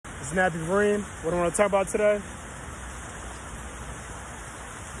Snappy Marine. What I want to talk about today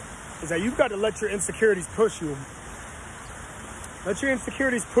is that you've got to let your insecurities push you. Let your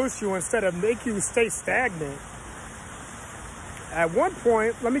insecurities push you instead of make you stay stagnant. At one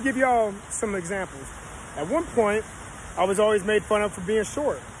point, let me give y'all some examples. At one point, I was always made fun of for being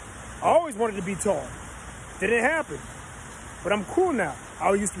short. I always wanted to be tall. Didn't happen. But I'm cool now.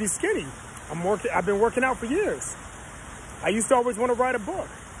 I used to be skinny. I've been working out for years. I used to always want to write a book.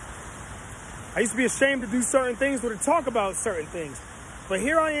 I used to be ashamed to do certain things or to talk about certain things. But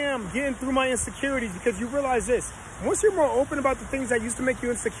here I am getting through my insecurities, because you realize this. Once you're more open about the things that used to make you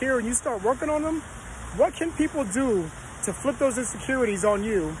insecure and you start working on them, what can people do to flip those insecurities on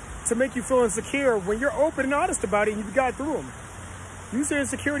you to make you feel insecure when you're open and honest about it and you've got through them? Use your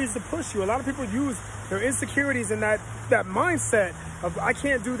insecurities to push you. A lot of people use their insecurities and that mindset of I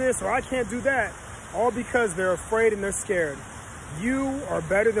can't do this or I can't do that, all because they're afraid and they're scared. You are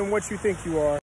better than what you think you are.